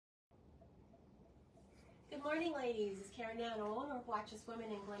Good morning, ladies. It's Karen Ann, owner of Watches Women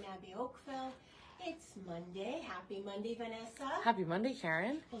in Glen Abbey, Oakville. It's Monday. Happy Monday, Vanessa. Happy Monday,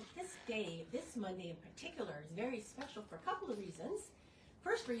 Karen. Well, this Monday in particular, is very special for a couple of reasons.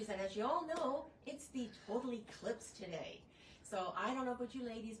 First reason, as you all know, it's the total eclipse today. So I don't know about you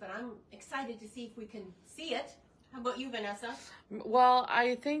ladies, but I'm excited to see if we can see it. How about you, Vanessa? Well,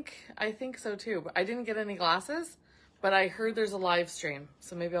 I think so too. But I didn't get any glasses, but I heard there's a live stream,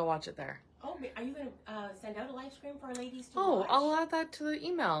 so maybe I'll watch it there. Oh, are you going to send out a live stream for our ladies to watch? I'll add that to the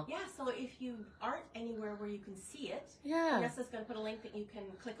email. Yeah, so if you aren't anywhere where you can see it, yeah, Vanessa's going to put a link that you can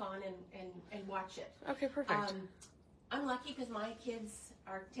click on and watch it. Okay, perfect. I'm lucky because my kids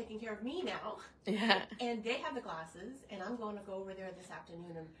are taking care of me now. Yeah. And they have the glasses, and I'm going to go over there this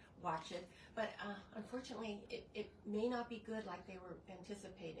afternoon and watch it. But unfortunately, it may not be good like they were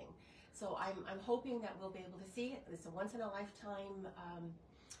anticipating. So I'm hoping that we'll be able to see it. It's a once-in-a-lifetime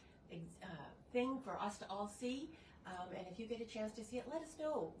thing for us to all see. And if you get a chance to see it, let us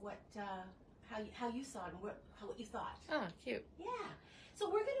know how you saw it and what you thought. Oh, cute. Yeah. So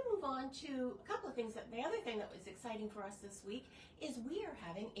we're going to move on to a couple of things. The other thing that was exciting for us this week is we are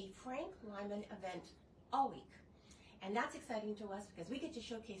having a Frank Lyman event all week. And that's exciting to us because we get to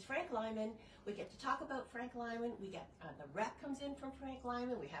showcase Frank Lyman. We get to talk about Frank Lyman. We get the rep comes in from Frank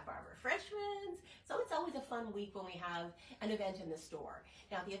Lyman. We have our refreshments. So it's always a fun week when we have an event in the store.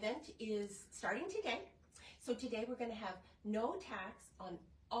 Now the event is starting today. So today we're going to have no tax on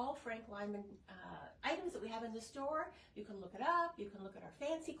all Frank Lyman items that we have in the store. You can look it up. You can look at our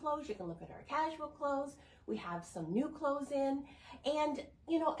fancy clothes. You can look at our casual clothes. We have some new clothes in. And,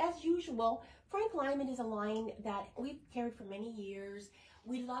 you know, as usual, Frank Lyman is a line that we've carried for many years.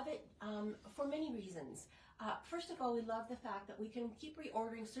 We love it for many reasons. First of all, we love the fact that we can keep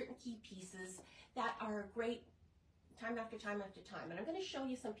reordering certain key pieces that are great time after time after time. And I'm going to show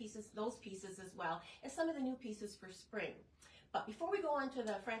you some pieces, those pieces as well, and some of the new pieces for spring. But before we go on to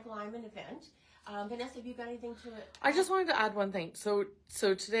the Frank Lyman event, Vanessa, have you got anything to it? I just wanted to add one thing. So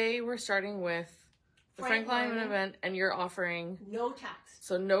today we're starting with the Frank Lyman event, and you're offering no tax.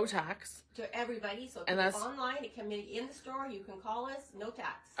 So no tax to everybody. So it can be online, it can be in the store. You can call us, no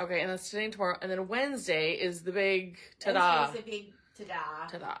tax. Okay, and that's today and tomorrow, and then Wednesday is the big ta-da. Wednesday is the big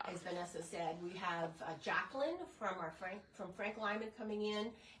ta-da. As Vanessa said, we have Jacqueline from Frank Lyman coming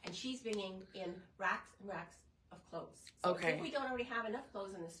in, and she's bringing in racks and racks of clothes. So okay. If we don't already have enough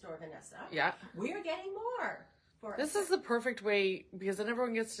clothes in the store, Vanessa, yeah, we're getting more. This is the perfect way because then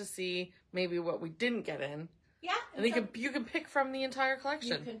everyone gets to see maybe what we didn't get in. Yeah. And you can pick from the entire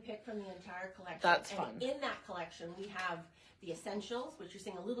collection. You can pick from the entire collection. That's fun. In that collection, we have the essentials, which you're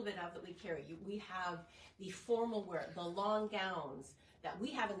seeing a little bit of that we carry. We have the formal wear, the long gowns that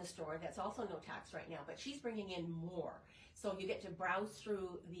we have in the store. That's also no tax right now, but she's bringing in more. So you get to browse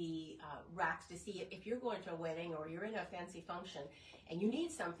through the racks to see if you're going to a wedding or you're in a fancy function and you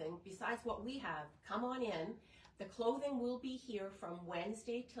need something besides what we have, come on in. The clothing will be here from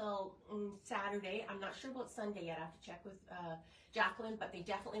Wednesday till Saturday. I'm not sure about Sunday yet. I have to check with Jacqueline, but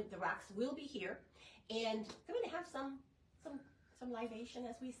the racks will be here. And I'm going to have some libation,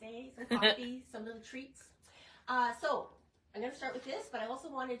 as we say, some coffee, some little treats. So I'm going to start with this, but I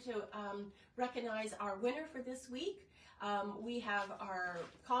also wanted to recognize our winner for this week. We have our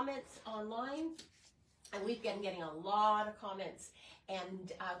comments online, and we've been getting a lot of comments.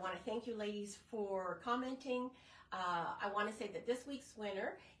 And I want to thank you ladies for commenting. I want to say that this week's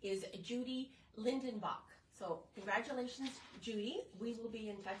winner is Judy Lindenbach. So congratulations, Judy. We will be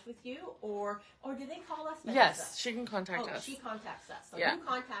in touch with you, or do they call us? Yes, she can contact us. She contacts us. So yeah. You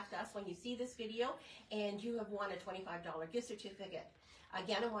contact us when you see this video, and you have won a $25 gift certificate.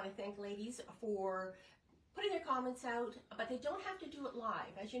 Again, I want to thank ladies for putting their comments out, but they don't have to do it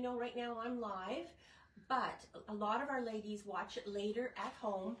live. As you know, right now I'm live, but a lot of our ladies watch it later at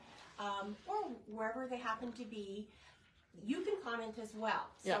home or wherever they happen to be. You can comment as well.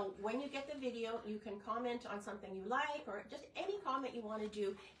 Yeah. So when you get the video, you can comment on something you like or just any comment you want to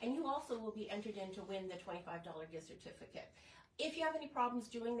do, and you also will be entered in to win the $25 gift certificate. If you have any problems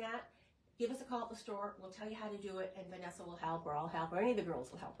doing that, give us a call at the store. We'll tell you how to do it, and Vanessa will help, or I'll help, or any of the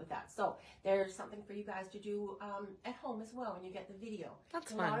girls will help with that. So there's something for you guys to do at home as well when you get the video.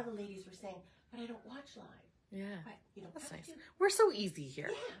 That's fun. fun. A lot of the ladies were saying, but I don't watch live. Yeah, but you don't that's have nice. to. We're so easy here.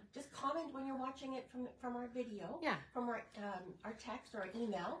 Yeah, just comment when you're watching it from our video. Yeah. From our text or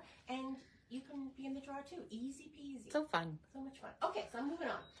email, and you can be in the draw too. Easy peasy. So fun. So much fun. Okay, so I'm moving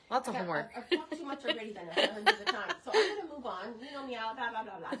on. Lots of homework. I've talked too much already then. I'm under the time. So I'm going to move on. You know me, blah, blah,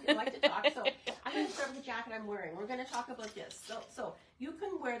 blah, blah. I like to talk. So I'm going to start with the jacket I'm wearing. We're going to talk about this. So you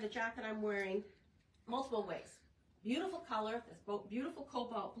can wear the jacket I'm wearing multiple ways. Beautiful color. This beautiful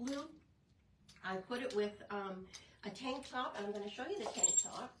cobalt blue. I put it with a tank top, and I'm going to show you the tank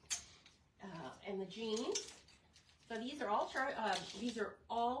top and the jeans. So these are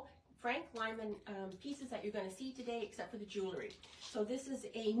all Frank Lyman pieces that you're going to see today, except for the jewelry. So this is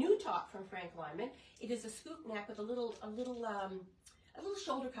a new top from Frank Lyman. It is a scoop neck with a little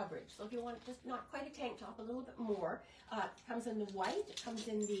shoulder coverage. So if you want just not quite a tank top, a little bit more. It comes in the white, it comes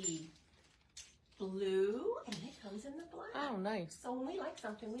in the blue, and it comes in the black. Oh, nice. So when we like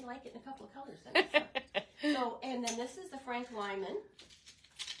something, we like it in a couple of colors. So, and then this is the Frank Lyman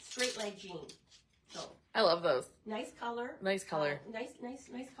straight leg jean. So I love those. nice color. Nice color. Nice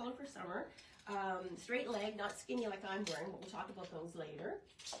color for summer. Straight leg, not skinny like I'm wearing, but we'll talk about those later.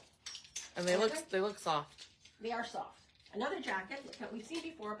 And they look soft. They are soft. Another jacket that we've seen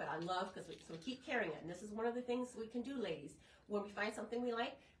before, but I love because we keep carrying it. And this is one of the things we can do, ladies. When we find something we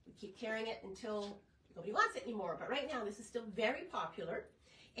like, we keep carrying it until nobody wants it anymore. But right now, this is still very popular.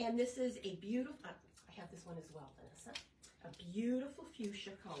 And this is a beautiful, I have this one as well, Vanessa. A beautiful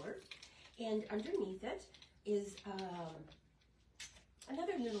fuchsia color. And underneath it is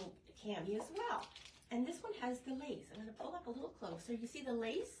another little cami as well. And this one has the lace. I'm going to pull up a little closer. You see the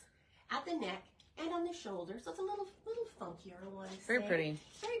lace at the neck and on the shoulder. So it's a little funkier, I want to say. Very pretty.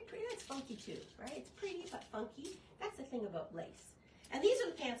 Very pretty. It's funky too, right? It's pretty but funky. That's the thing about lace. And these are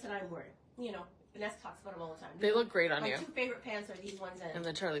the pants that I'm wearing. You know, Vanessa talks about them all the time. They look great on you. My two favorite pants are these ones and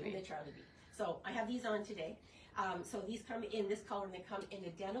the Charlie B. And the Charlie B. So I have these on today. So these come in this color and they come in a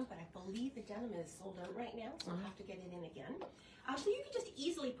denim, but I believe the denim is sold out right now, so I'll have to get it in again. So you can just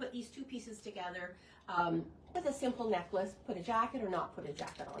easily put these two pieces together with a simple necklace, put a jacket or not put a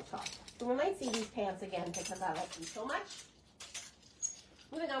jacket on top. So we might see these pants again because I like them so much.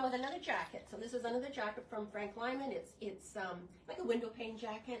 Moving on with another jacket. So this is another jacket from Frank Lyman. It's like a window pane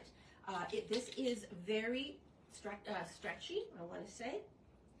jacket. This is very stretchy, I want to say.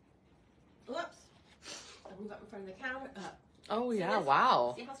 Whoops. I'll move up in front of the counter. Oh, yeah, this?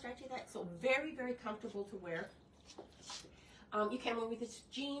 wow. See how stretchy that is? So very, very comfortable to wear. You can wear with this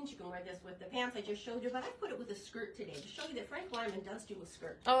jeans. You can wear this with the pants I just showed you, but I put it with a skirt today to show you that Frank Lyman does do a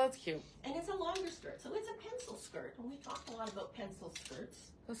skirt. Oh, that's cute. And it's a longer skirt, so it's a pencil skirt. And we talked a lot about pencil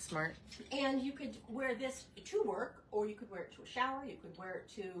skirts. That's smart. And you could wear this to work, or you could wear it to a shower. You could wear it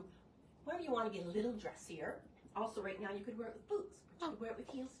to wherever you want to get a little dressier. Also, right now, you could wear it with boots, but you could wear it with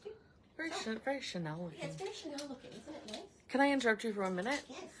heels too. Very Chanel looking. Yeah, it's very Chanel looking, isn't it nice? Can I interrupt you for 1 minute?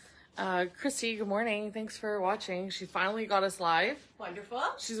 Yes. Christy, good morning. Thanks for watching. She finally got us live. Wonderful.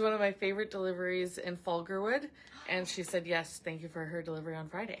 She's one of my favorite deliveries in Falgarwood. And she said, yes, thank you for her delivery on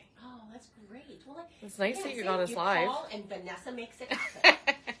Friday. Oh, that's great. Well, it's nice that you got us live. Call and Vanessa makes it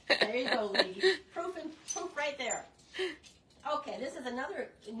happen. There you go, lady. Proof right there. Okay, this is another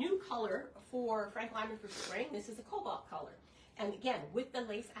new color for Frank Lyman for spring. This is a cobalt color. And again, with the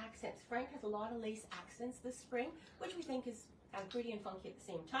lace accents. Frank has a lot of lace accents this spring, which we think is pretty and funky at the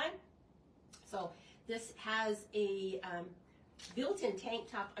same time. So this has a built-in tank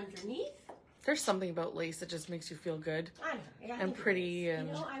top underneath. There's something about lace that just makes you feel good. I know. Yeah, and pretty. And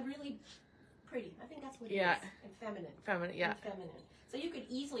you know, pretty. I think that's what it yeah. is. And feminine. Feminine, yeah. And feminine. So you could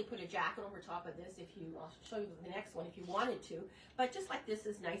easily put a jacket over top of this I'll show you the next one if you wanted to. But just like this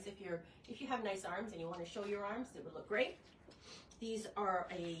is nice if you have nice arms and you want to show your arms, it would look great. These are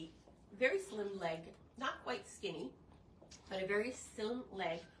a very slim leg, not quite skinny, but a very slim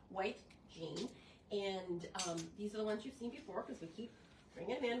leg white jean. And these are the ones you've seen before because we keep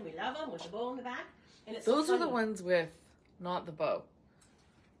bringing them in. We love them with the bow in the back. And it's those are the ones with not the bow.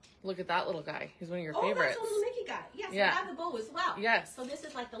 Look at that little guy. He's one of your favorites. Oh, that's the little Mickey guy. Yes, yeah. I have the bow as well. Yes. So this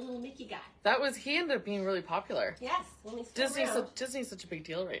is like the little Mickey guy. He ended up being really popular. Yes. When he's still Disney's such a big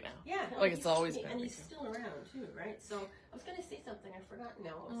deal right now. Yeah. No, like it's always been. And he's still around too, right? So I was going to say something. I've forgotten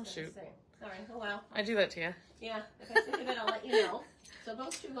now what I was going to say. Sorry. Oh well. I do that to you. Yeah. If I think of it, I'll let you know. So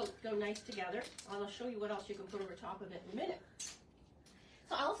those two go nice together. I'll show you what else you can put over top of it in a minute.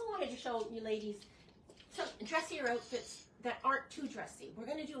 So I also wanted to show you ladies some dressier outfits that aren't too dressy. We're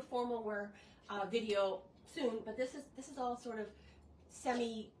going to do a formal wear video soon, but this is all sort of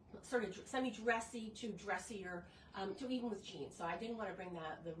semi-dressy to dressier, to even with jeans. So I didn't want to bring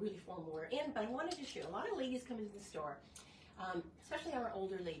the really formal wear in, but I wanted to show. A lot of ladies come into the store, especially our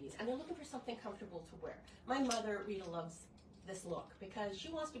older ladies, and they're looking for something comfortable to wear. My mother, Rita, loves this look because she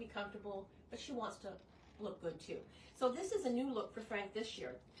wants to be comfortable, but she wants to look good too. So this is a new look for Frank this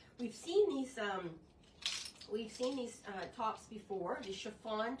year. We've seen these tops before, the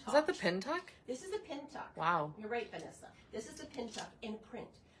chiffon tops. Is that the pin tuck? This is a pin tuck. Wow. You're right, Vanessa. This is the pin tuck in print.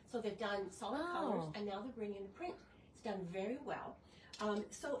 So they've done solid colors, and now they're bringing in print. It's done very well.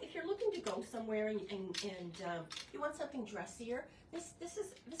 So if you're looking to go somewhere and you want something dressier, this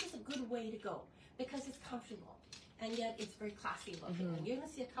is a good way way to go because it's comfortable and yet it's very classy looking. And you're going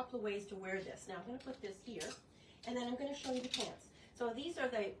to see a couple of ways to wear this. Now I'm going to put this here, and then I'm going to show you the pants. So these are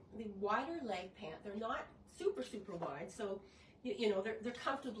the wider leg pant. They're not super wide, so you know they're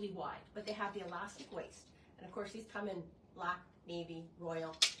comfortably wide, but they have the elastic waist. And of course these come in black, navy,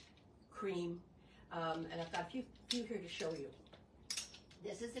 royal, cream, and I've got a few here to show you.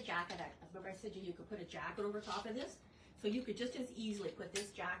 This is the jacket. I remember I said to you, you could put a jacket over top of this. So you could just as easily put this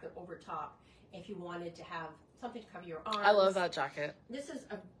jacket over top if you wanted to have something to cover your arms. I love that jacket. This is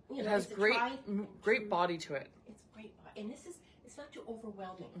a, it has great body to it. It's great body. And it's not too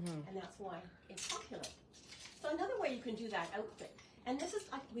overwhelming. And that's why it's popular. So another way you can do that outfit, and this is,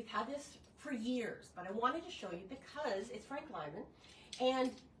 we've had this for years, but I wanted to show you because it's Frank Lyman,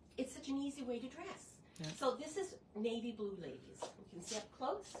 and it's such an easy way to dress. Yeah. So this is navy blue, ladies. You can see up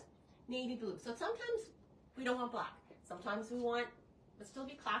close, navy blue. So sometimes we don't want black. Sometimes we want, but still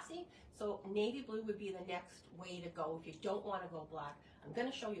be classy. So navy blue would be the next way to go if you don't want to go black. I'm going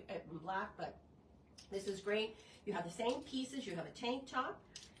to show you it in black, but this is great. You have the same pieces. You have a tank top.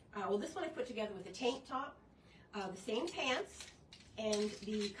 Well, this one I put together with a tank top, the same pants, and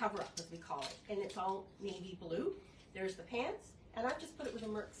the cover-up, as we call it. And it's all navy blue. There's the pants. And I've just put it with a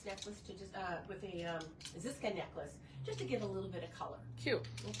Merck's necklace to just, with a Ziska necklace, just to give a little bit of color. Cute.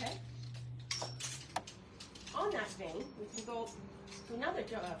 Okay. On that vein, we can go to another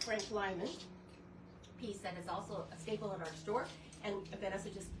Frank Lyman piece that is also a staple in our store. And Vanessa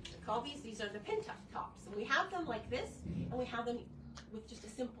just called these are the pin tuck tops. And we have them like this, and we have them with just a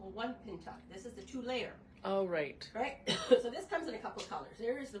simple one pin tuck. This is the 2-layer. Oh, right. Right? So this comes in a couple of colors.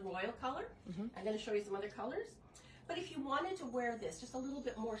 There is the royal color. I'm going to show you some other colors. But if you wanted to wear this just a little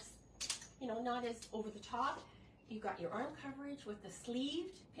bit more, you know, not as over the top, you've got your arm coverage with the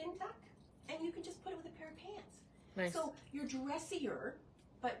sleeved pin tuck, and you can just put it with a pair of pants. Nice. So you're dressier,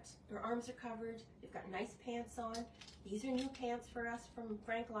 but your arms are covered. You've got nice pants on. These are new pants for us from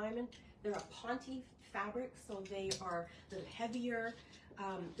Frank Lyman. They're a Ponte fabric, so they are a little heavier.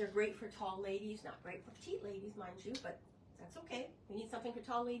 They're great for tall ladies, not great for petite ladies, mind you, but that's okay. We need something for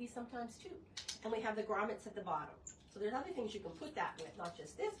tall ladies sometimes too. And we have the grommets at the bottom. So there's other things you can put that with, not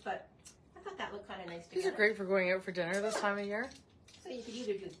just this, but I thought that looked kind of nice together. These are great for going out for dinner this time of year. So you could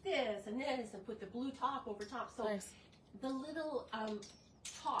either do this and put the blue top over top. So nice. The little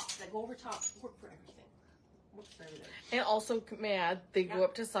tops that go over top work for everything. Works for everything. And also, may I add, they go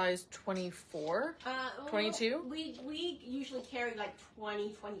up to size 24, 22? We usually carry like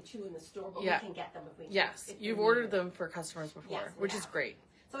 20, 22 in the store, but we can get them if we Yes, if you've ordered them for customers before, yes, which is great.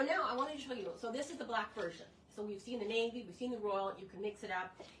 So now I wanted to show you, so this is the black version. So we've seen the navy, we've seen the royal, you can mix it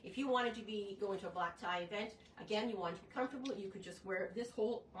up. If you wanted to be going to a black tie event, again, you want to be comfortable, you could just wear this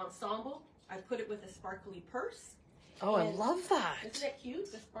whole ensemble. I put it with a sparkly purse. Oh, I love that. Isn't that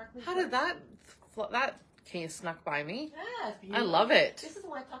cute, the sparkly How purse? did that case snuck by me? Yeah, it's beautiful. I love it. This is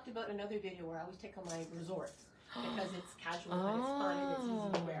what I talked about in another video where I always take on my resorts because it's casual, but it's fun and it's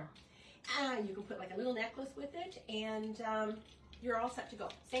easy to wear. And you can put like a little necklace with it, and you're all set to go.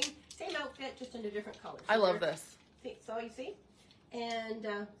 Same outfit, just in a different color. So I love this. See, so you see, and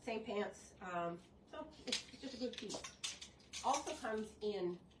same pants. So it's just a good piece. Also comes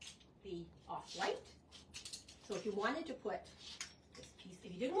in the off-white. So if you wanted to put this piece,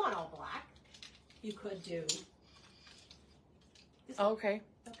 if you didn't want all black, you could do this. Okay.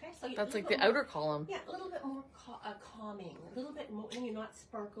 Okay, so that's like the outer column. Yeah, a little bit more calming, a little bit more, and you're not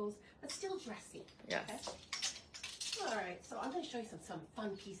sparkles, but still dressy. Yes. Okay? All right, so I'm going to show you some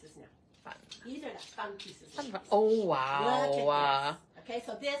fun pieces now. Fun. These are the fun pieces. Fun. Oh, wow. Look at this. Okay,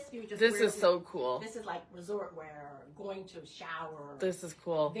 so this you just this wear is so cool. This is like resort wear, or going to shower. This is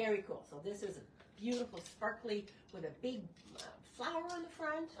cool. Very cool. So this is a beautiful, sparkly with a big flower on the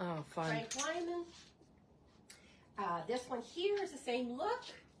front. Oh, fun. Frank Lyman. This one here is the same look.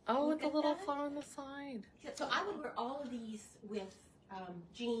 Oh, Look with the at little that. flower on the side. So I would wear all of these with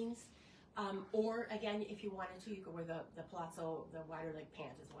jeans, or again, if you wanted to, you could wear the palazzo, the wider leg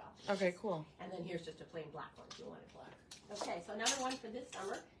pant as well. Okay, cool. And then here's just a plain black one if you wanted black. Okay, so another one for this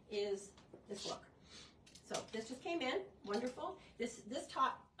summer is this look. So this just came in, wonderful. This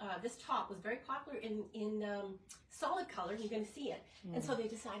top was very popular in solid color. You're going to see it, and so they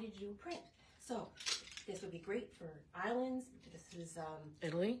decided to do a print. So this would be great for islands. This is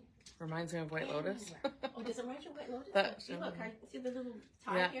Italy. Reminds me of White Lotus. Oh, does it remind you of White Lotus? That, see, look, see the little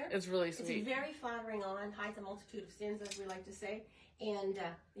tie here? It's really sweet. It's very flattering on, hides a multitude of sins, as we like to say. And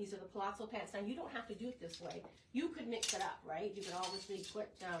these are the palazzo pants. Now, you don't have to do it this way. You could mix it up, right? You could obviously put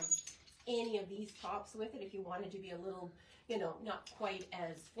any of these tops with it if you wanted to be a little, not quite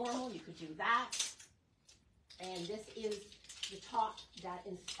as formal. You could do that. And this is the top that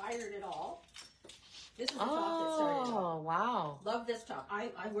inspired it all. This is the top that started it all. Oh, wow. Love this top. I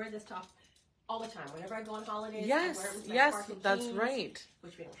wear this top all the time. Whenever I go on holidays, Yes, I wear it with my yes, sparkle that's jeans, right.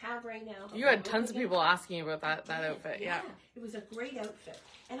 which we don't have right now. You had tons of people asking about that outfit. Yeah. It was a great outfit.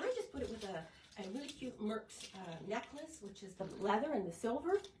 And I just put it with a really cute Merck's necklace, which is the leather and the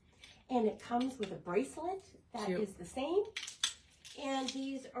silver. And it comes with a bracelet that Cute. is the same. And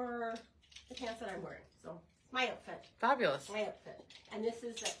these are the pants that I'm wearing. So, my outfit. Fabulous. My outfit. And this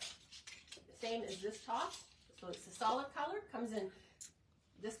is the same as this top. So, it's a solid color. Comes in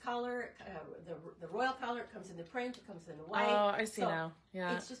this color, the royal color. It comes in the print. It comes in the white. Oh, I see now.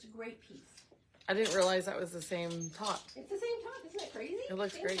 Yeah. It's just a great piece. I didn't realize that was the same top. It's the same top. Isn't it crazy? It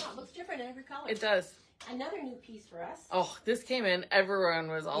looks Same great. Top. Looks different in every color. It does. Another new piece for us. Oh, this came in. Everyone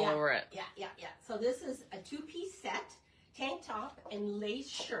was all Yeah, over it. Yeah. So this is a two-piece set, tank top and lace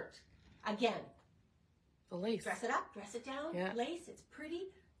shirt. Again, The lace. dress it up, dress it down, Yeah. lace. It's pretty.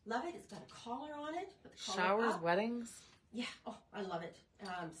 Love it. It's got a collar on it. Put the collar Showers, up. weddings. Yeah. Oh, I love it.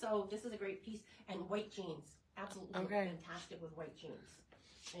 So this is a great piece. And white jeans. Absolutely fantastic with white jeans.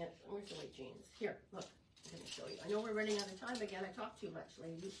 And where's the white jeans? Here, look. I'm going to show you. I know we're running out of time again. I talk too much,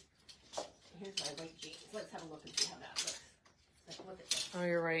 ladies. Here's my white jeans. Let's have a look and see how that looks. Like, look at this. Oh,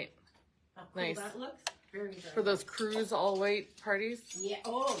 you're right. How cool Nice. that looks. Very, very For those cruise all white parties. Yeah.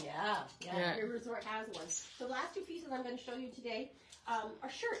 Oh, yeah. Yeah. Your resort has one. So the last two pieces I'm going to show you today are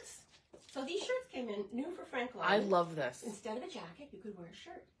shirts. So these shirts came in new for Frank Lyman. I love this. Instead of a jacket, you could wear a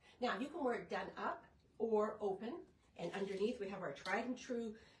shirt. Now, you can wear it done up or open. And underneath, we have our tried and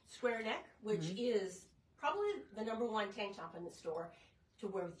true square neck, which is probably the #1 tank top in the store to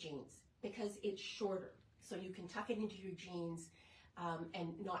wear with jeans because it's shorter. So you can tuck it into your jeans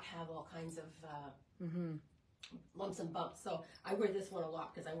and not have all kinds of lumps and bumps. So I wear this one a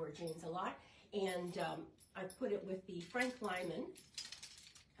lot because I wear jeans a lot. And I put it with the Frank Lyman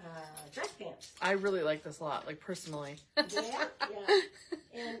dress pants. I really like this a lot, like personally. Yeah.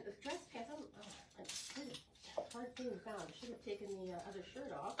 And the dress pants, it's hard thing found. I should have taken the other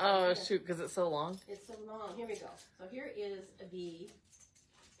shirt off. Oh, shoot, because it's so long. It's so long. Here we go. So here is the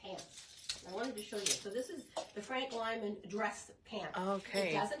pants. I wanted to show you. So this is the Frank Lyman dress pant. Okay.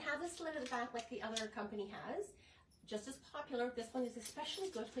 It doesn't have the slit at the back like the other company has. Just as popular. This one is especially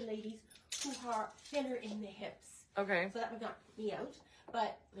good for ladies who are thinner in the hips. Okay. So that would knock me out.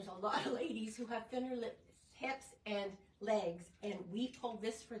 But there's a lot of ladies who have thinner hips and legs, and we pull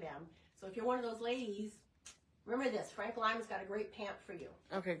this for them. So if you're one of those ladies, remember this. Frank Lyman's got a great pant for you.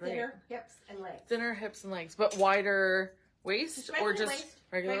 Okay, great. Thinner hips and legs. Thinner hips and legs, but wider waist or just waist,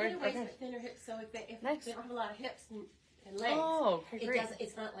 regular waist? waist, Okay. but thinner hips. So if they Nice. don't have a lot of hips and legs, Oh, okay, great.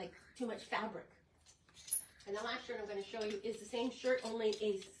 it's not like too much fabric. And the last shirt I'm going to show you is the same shirt, only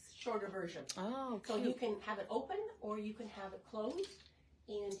a shorter version. Oh, So cute. you can have it open or you can have it closed.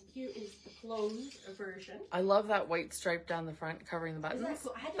 And here is the closed version. I love that white stripe down the front covering the buttons. Isn't that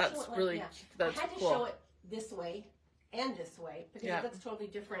cool? I had to That's show it like, really, yeah. that's I had to cool. show it this way and this way because Yeah. it looks totally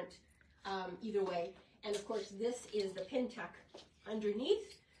different either way. And of course, this is the pin tuck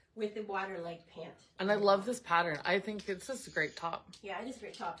underneath with the water leg pant. And I love this pattern. I think it's just a great top. Yeah, it is a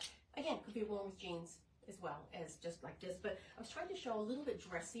great top. Again, could be worn with jeans as well as just like this. But I was trying to show a little bit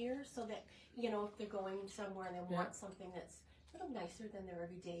dressier so that, if they're going somewhere and they want something that's a little nicer than their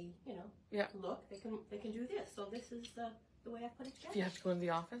everyday, look, they can do this. So this is the way I put it together. If you have to go into the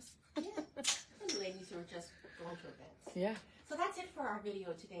office. Yeah. And ladies who are just going to events. Yeah. So that's it for our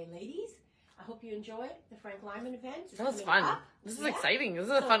video today, ladies. I hope you enjoyed the Frank Lyman event. It's That was coming fun. up. This is Yeah. exciting. This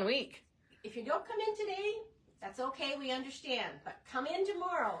is a fun week. If you don't come in today, that's okay. We understand. But come in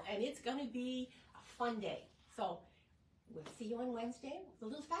tomorrow, and it's going to be a fun day. So we'll see you on Wednesday with a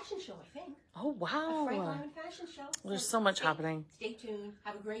little fashion show, I think. Oh, A Frank wow. Lyman fashion show. There's so much happening. Stay tuned.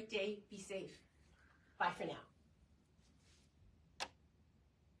 Have a great day. Be safe. Bye for now.